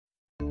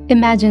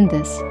Imagine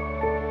this.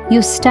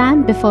 You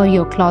stand before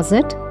your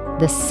closet,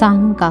 the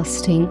sun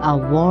casting a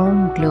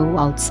warm glow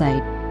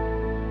outside.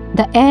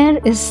 The air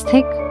is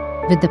thick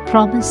with the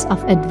promise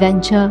of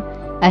adventure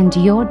and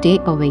your day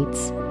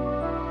awaits.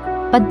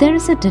 But there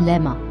is a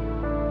dilemma.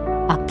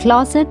 A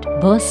closet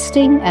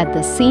bursting at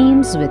the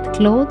seams with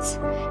clothes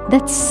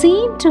that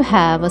seem to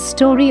have a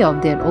story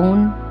of their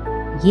own,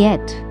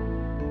 yet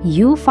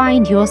you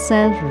find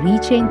yourself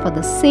reaching for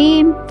the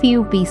same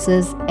few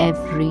pieces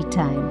every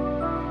time.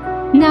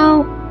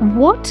 Now,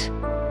 what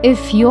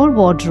if your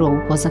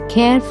wardrobe was a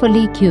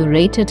carefully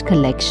curated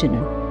collection,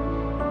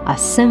 a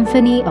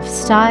symphony of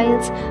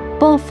styles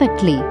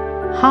perfectly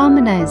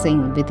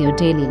harmonizing with your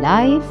daily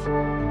life,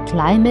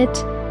 climate,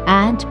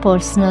 and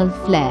personal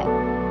flair?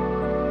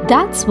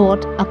 That's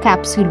what a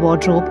capsule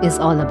wardrobe is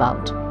all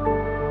about.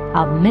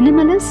 A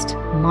minimalist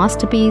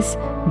masterpiece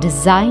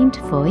designed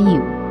for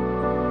you.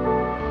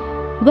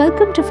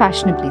 Welcome to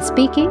Fashionably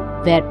Speaking,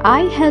 where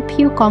I help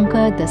you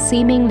conquer the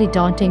seemingly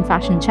daunting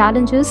fashion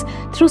challenges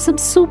through some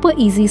super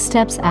easy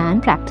steps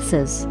and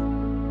practices,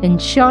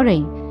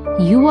 ensuring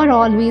you are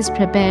always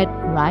prepared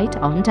right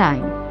on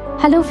time.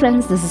 Hello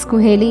friends, this is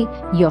Kuheli,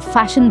 your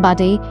fashion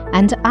buddy,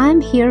 and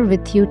I'm here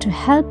with you to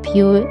help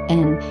you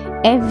in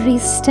every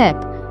step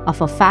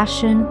of a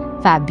fashion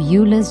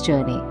fabulous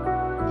journey.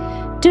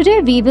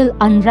 Today we will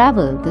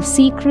unravel the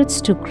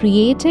secrets to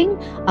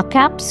creating a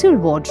capsule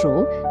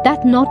wardrobe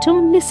that not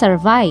only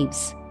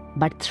survives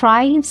but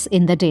thrives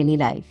in the daily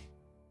life.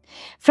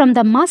 From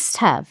the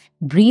must-have,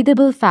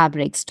 breathable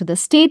fabrics to the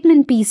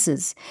statement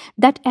pieces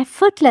that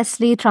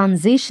effortlessly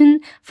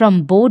transition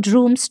from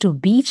boardrooms to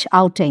beach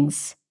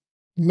outings,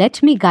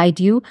 let me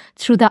guide you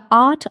through the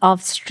art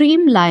of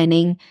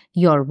streamlining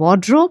your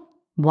wardrobe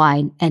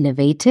while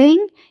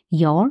elevating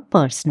your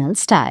personal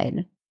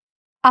style.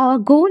 Our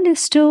goal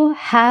is to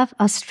have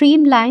a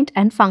streamlined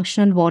and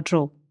functional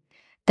wardrobe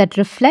that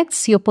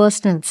reflects your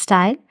personal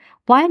style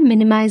while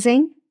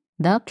minimizing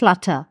the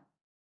clutter.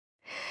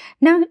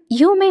 Now,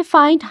 you may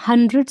find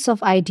hundreds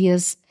of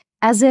ideas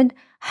as in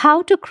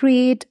how to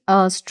create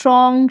a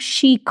strong,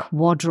 chic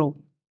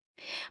wardrobe.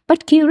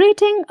 But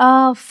curating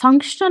a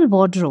functional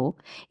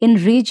wardrobe in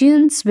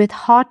regions with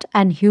hot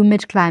and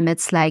humid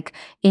climates like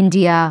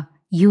India,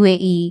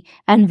 UAE,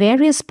 and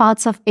various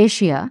parts of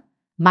Asia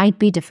might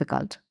be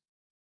difficult.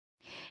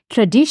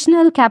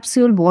 Traditional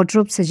capsule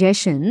wardrobe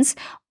suggestions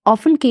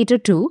often cater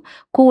to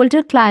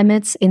colder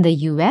climates in the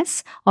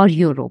US or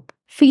Europe,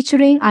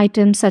 featuring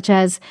items such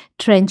as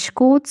trench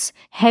coats,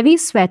 heavy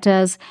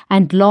sweaters,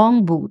 and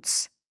long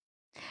boots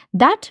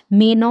that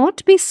may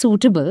not be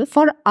suitable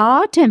for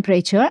our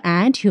temperature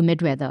and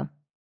humid weather.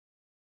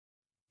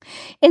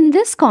 In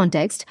this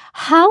context,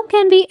 how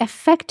can we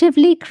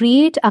effectively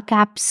create a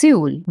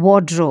capsule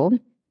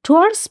wardrobe to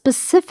our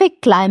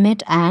specific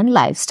climate and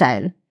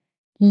lifestyle?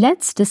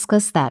 Let's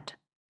discuss that.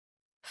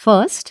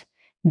 First,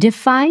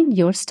 define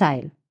your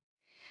style.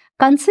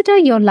 Consider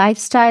your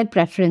lifestyle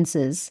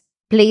preferences,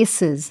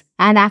 places,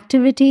 and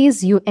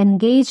activities you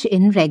engage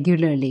in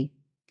regularly.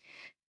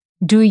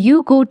 Do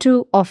you go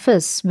to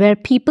office where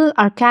people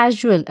are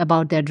casual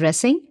about their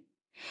dressing,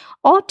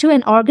 or to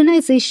an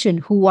organization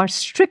who are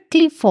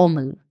strictly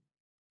formal?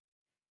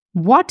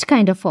 What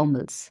kind of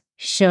formals?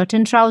 Shirt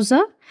and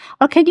trouser?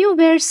 Or can you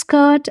wear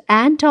skirt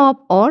and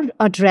top or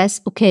a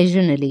dress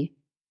occasionally?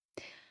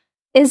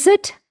 Is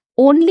it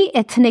only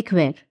ethnic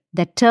wear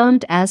that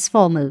termed as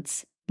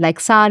formals, like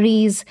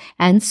sarees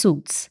and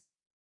suits?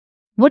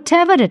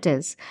 Whatever it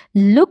is,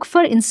 look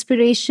for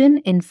inspiration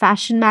in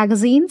fashion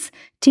magazines,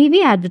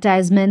 TV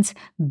advertisements,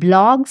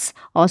 blogs,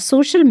 or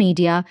social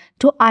media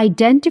to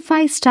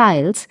identify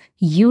styles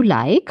you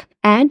like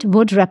and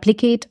would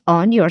replicate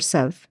on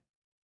yourself.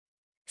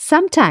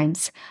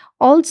 Sometimes,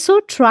 also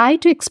try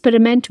to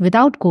experiment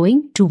without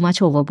going too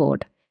much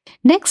overboard.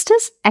 Next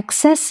is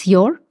access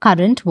your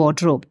current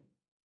wardrobe.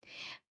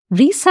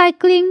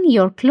 Recycling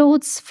your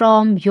clothes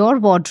from your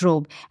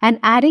wardrobe and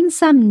adding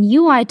some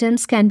new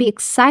items can be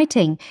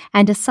exciting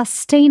and a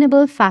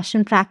sustainable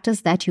fashion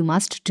practice that you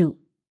must do.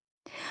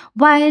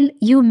 While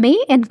you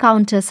may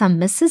encounter some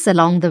misses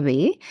along the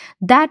way,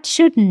 that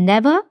should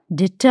never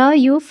deter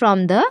you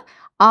from the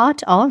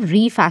art of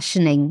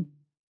refashioning.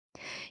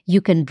 You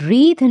can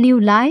breathe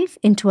new life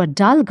into a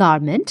dull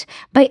garment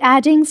by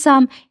adding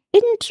some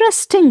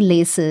interesting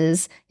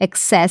laces,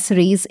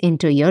 accessories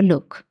into your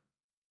look.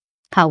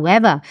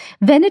 However,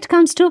 when it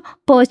comes to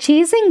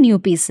purchasing new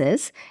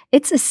pieces,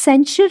 it's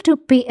essential to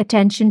pay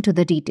attention to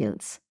the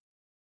details.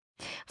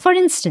 For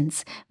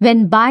instance,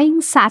 when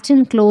buying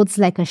satin clothes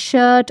like a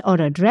shirt or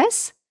a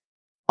dress,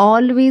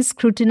 always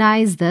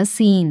scrutinize the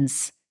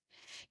seams.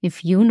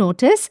 If you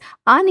notice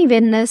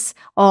unevenness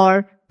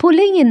or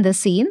pulling in the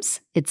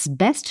seams, it's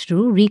best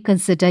to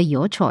reconsider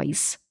your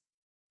choice.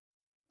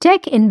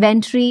 Take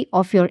inventory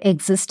of your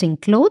existing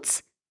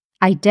clothes,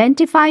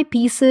 identify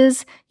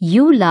pieces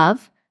you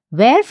love,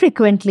 wear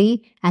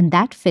frequently, and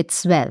that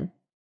fits well.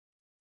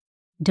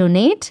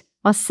 Donate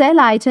or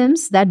sell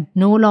items that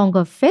no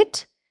longer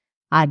fit,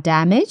 are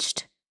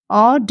damaged,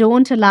 or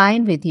don't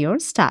align with your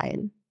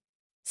style.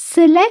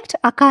 Select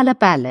a color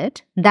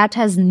palette that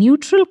has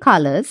neutral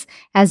colors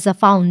as the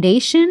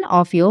foundation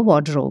of your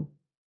wardrobe,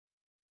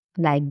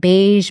 like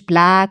beige,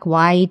 black,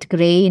 white,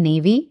 gray,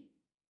 navy.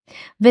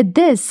 With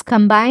this,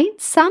 combine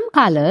some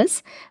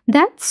colors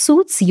that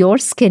suits your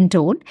skin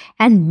tone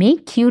and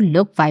make you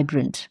look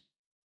vibrant.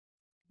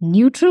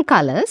 Neutral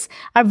colors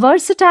are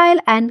versatile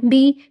and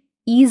be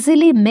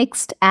easily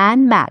mixed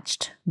and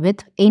matched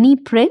with any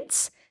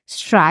prints,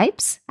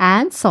 stripes,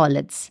 and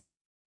solids.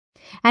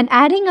 And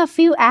adding a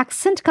few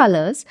accent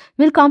colors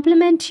will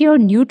complement your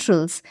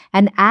neutrals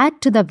and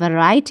add to the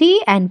variety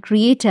and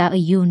create a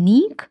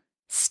unique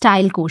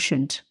style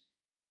quotient.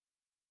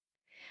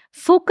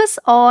 Focus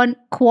on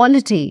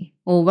quality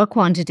over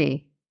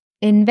quantity.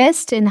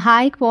 Invest in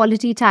high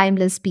quality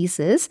timeless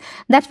pieces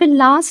that will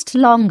last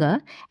longer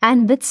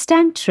and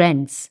withstand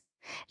trends.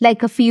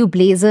 Like a few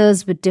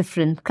blazers with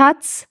different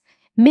cuts.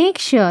 Make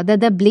sure that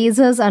the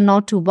blazers are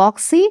not too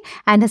boxy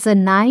and has a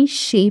nice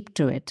shape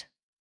to it.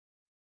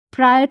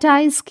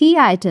 Prioritize key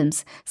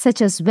items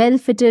such as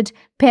well-fitted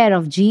pair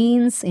of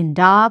jeans in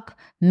dark,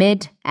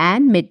 mid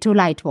and mid to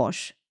light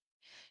wash.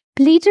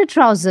 Pleated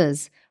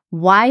trousers,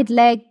 wide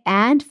leg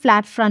and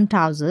flat front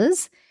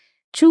trousers.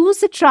 Choose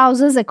the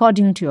trousers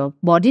according to your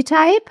body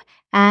type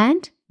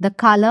and the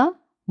color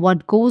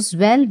what goes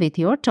well with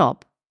your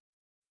top.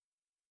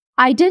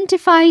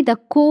 Identify the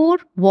core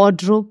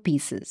wardrobe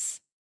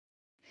pieces.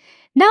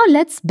 Now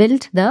let's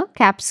build the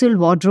capsule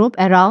wardrobe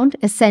around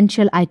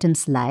essential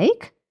items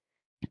like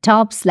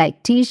tops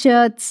like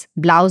t-shirts,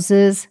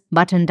 blouses,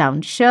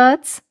 button-down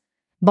shirts,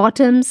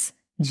 bottoms,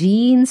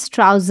 jeans,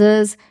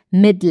 trousers,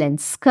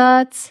 mid-length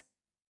skirts,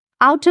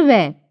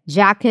 outerwear,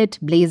 jacket,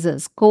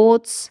 blazers,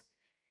 coats,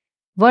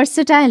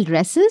 versatile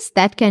dresses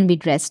that can be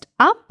dressed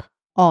up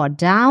or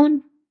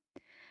down,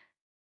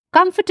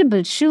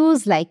 comfortable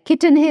shoes like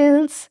kitten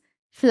heels,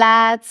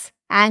 flats,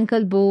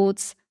 ankle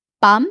boots,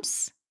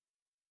 pumps,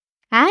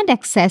 and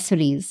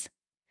accessories,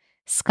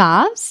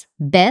 scarves,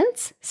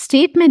 belts,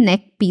 statement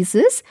neck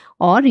pieces,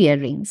 or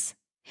earrings.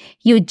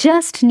 You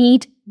just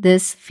need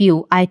these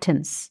few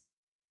items.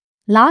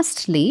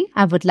 Lastly,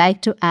 I would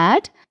like to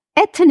add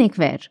ethnic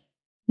wear,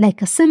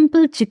 like a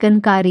simple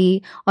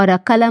chikankari or a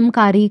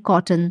kalamkari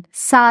cotton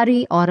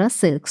sari or a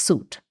silk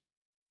suit.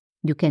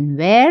 You can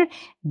wear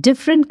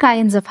different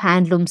kinds of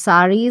handloom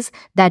saris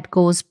that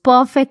goes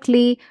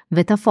perfectly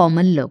with a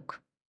formal look.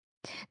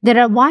 There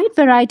are a wide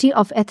variety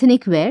of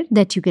ethnic wear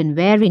that you can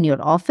wear in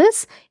your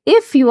office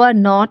if you are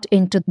not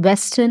into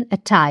Western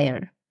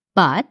attire.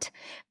 But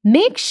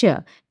make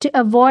sure to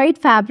avoid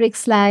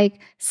fabrics like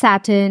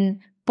satin,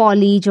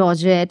 poly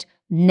georgette,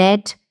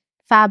 net,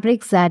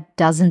 fabrics that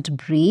doesn't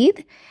breathe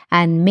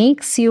and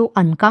makes you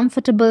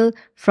uncomfortable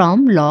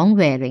from long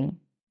wearing.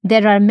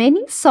 There are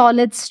many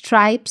solid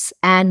stripes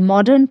and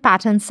modern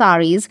pattern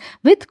saris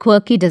with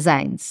quirky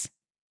designs.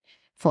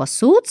 For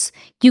suits,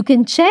 you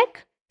can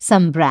check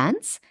some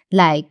brands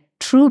like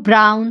True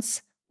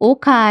Browns,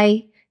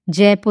 Okai,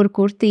 Jaipur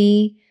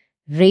Kurti,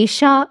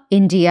 Resha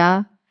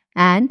India,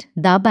 and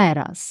the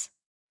Bairas.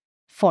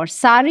 For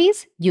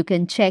saris, you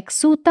can check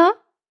Suta,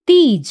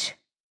 Tej,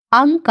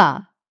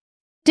 Anka,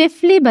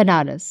 Tifli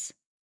Banaras,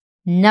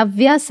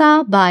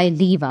 Navyasa by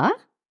Liva,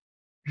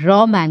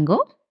 Raw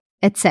Mango,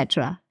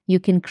 etc. You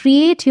can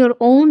create your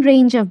own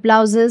range of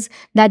blouses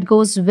that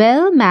goes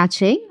well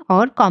matching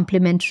or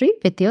complementary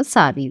with your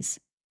saris.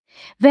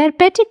 Wear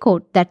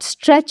petticoat that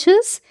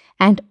stretches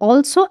and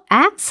also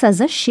acts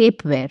as a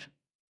shapewear.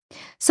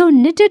 So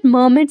knitted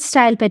mermaid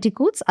style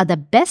petticoats are the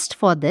best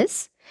for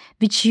this,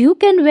 which you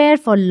can wear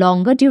for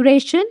longer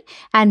duration,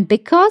 and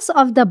because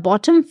of the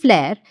bottom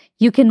flare,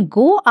 you can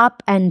go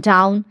up and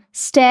down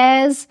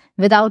stairs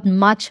without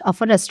much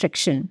of a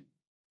restriction.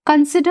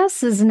 Consider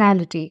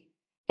seasonality.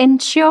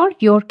 Ensure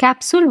your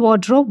capsule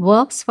wardrobe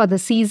works for the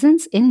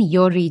seasons in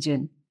your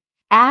region.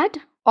 Add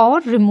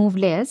or remove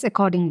layers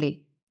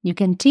accordingly. You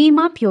can team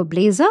up your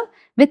blazer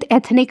with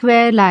ethnic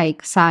wear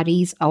like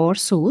saris or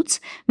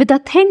suits with a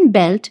thin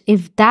belt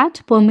if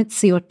that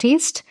permits your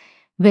taste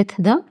with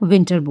the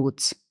winter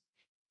boots.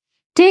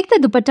 Take the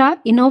dupatta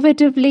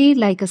innovatively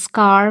like a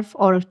scarf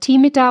or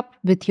team it up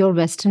with your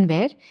western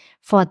wear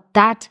for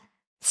that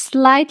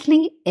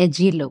slightly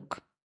edgy look.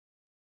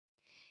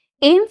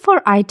 Aim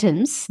for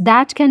items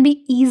that can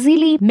be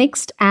easily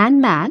mixed and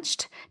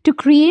matched to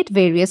create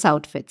various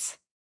outfits.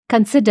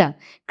 Consider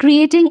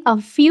creating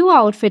a few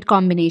outfit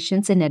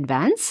combinations in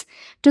advance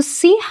to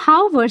see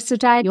how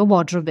versatile your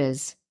wardrobe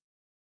is.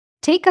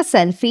 Take a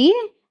selfie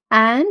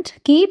and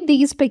keep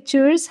these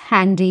pictures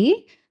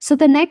handy so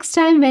the next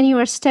time when you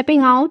are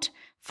stepping out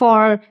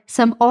for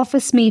some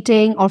office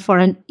meeting or for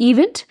an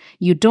event,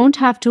 you don't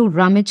have to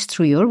rummage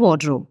through your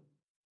wardrobe.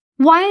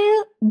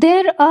 While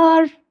there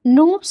are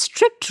no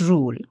strict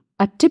rule,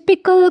 a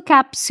typical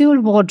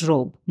capsule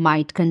wardrobe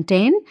might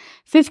contain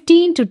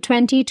 15 to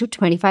 20 to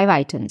 25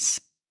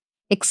 items,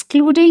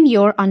 excluding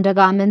your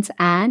undergarments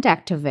and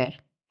activewear.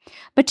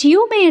 But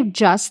you may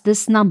adjust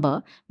this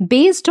number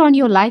based on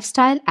your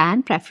lifestyle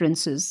and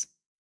preferences.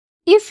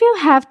 If you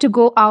have to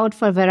go out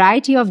for a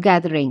variety of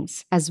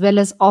gatherings as well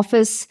as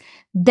office,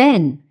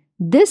 then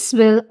This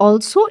will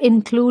also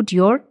include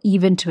your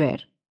event wear.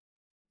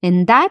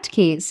 In that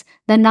case,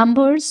 the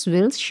numbers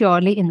will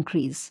surely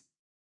increase.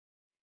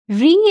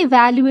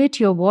 Re-evaluate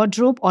your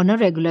wardrobe on a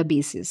regular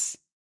basis.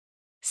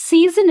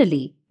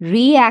 Seasonally,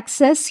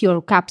 re-access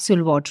your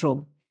capsule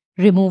wardrobe.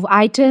 Remove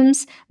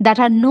items that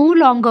are no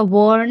longer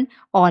worn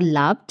or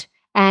loved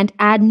and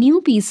add new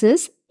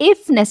pieces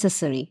if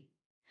necessary.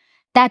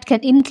 That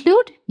can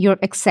include your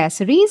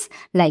accessories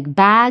like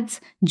bags,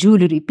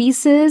 jewelry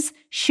pieces,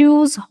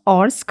 shoes,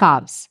 or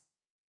scarves.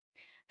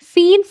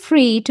 Feel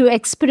free to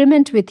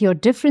experiment with your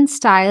different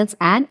styles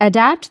and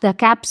adapt the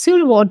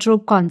capsule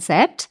wardrobe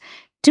concept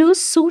to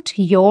suit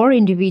your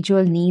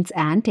individual needs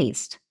and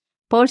taste.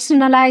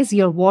 Personalize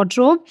your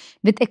wardrobe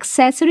with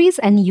accessories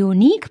and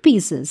unique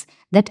pieces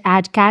that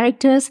add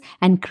characters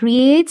and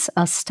creates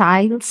a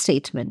style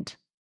statement.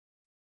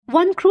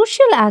 One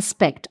crucial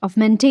aspect of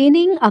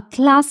maintaining a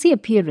classy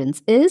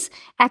appearance is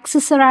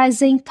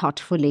accessorizing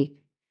thoughtfully.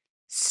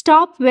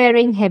 Stop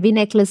wearing heavy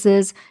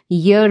necklaces,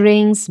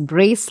 earrings,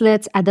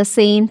 bracelets at the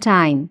same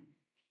time.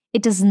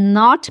 It is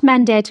not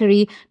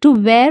mandatory to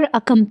wear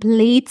a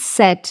complete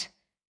set.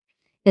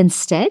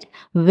 Instead,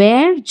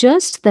 wear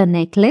just the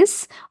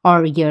necklace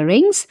or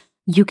earrings.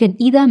 You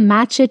can either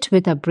match it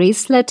with a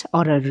bracelet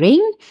or a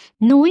ring.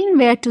 Knowing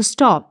where to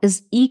stop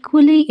is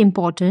equally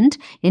important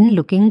in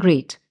looking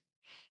great.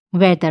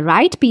 Wear the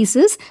right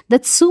pieces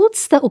that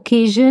suits the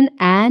occasion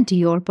and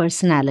your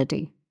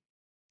personality.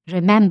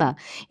 Remember,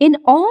 in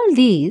all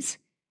these,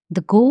 the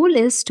goal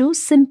is to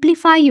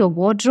simplify your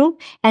wardrobe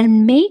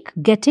and make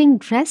getting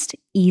dressed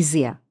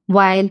easier,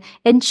 while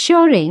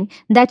ensuring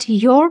that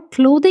your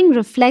clothing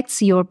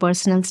reflects your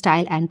personal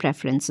style and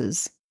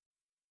preferences.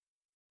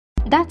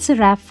 That's a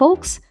wrap,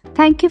 folks.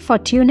 Thank you for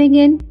tuning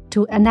in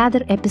to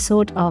another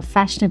episode of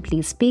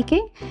Fashionably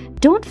Speaking.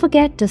 Don't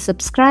forget to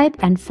subscribe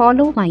and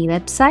follow my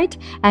website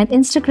and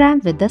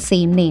Instagram with the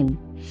same name.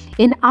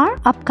 In our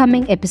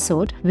upcoming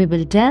episode, we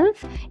will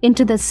delve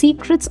into the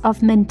secrets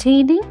of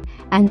maintaining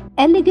an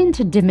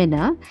elegant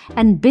demeanor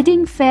and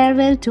bidding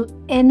farewell to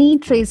any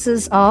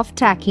traces of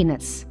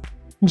tackiness.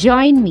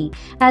 Join me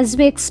as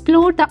we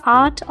explore the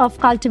art of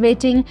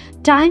cultivating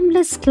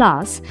timeless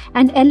class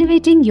and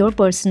elevating your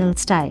personal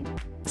style.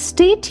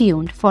 Stay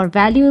tuned for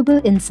valuable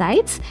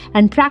insights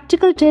and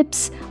practical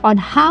tips on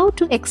how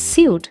to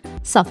exude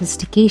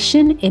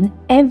sophistication in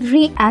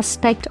every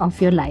aspect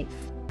of your life.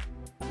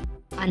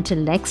 Until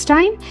next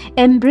time,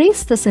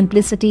 embrace the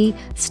simplicity,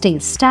 stay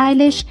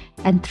stylish,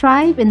 and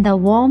thrive in the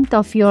warmth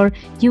of your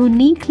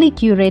uniquely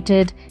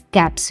curated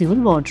capsule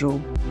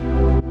wardrobe.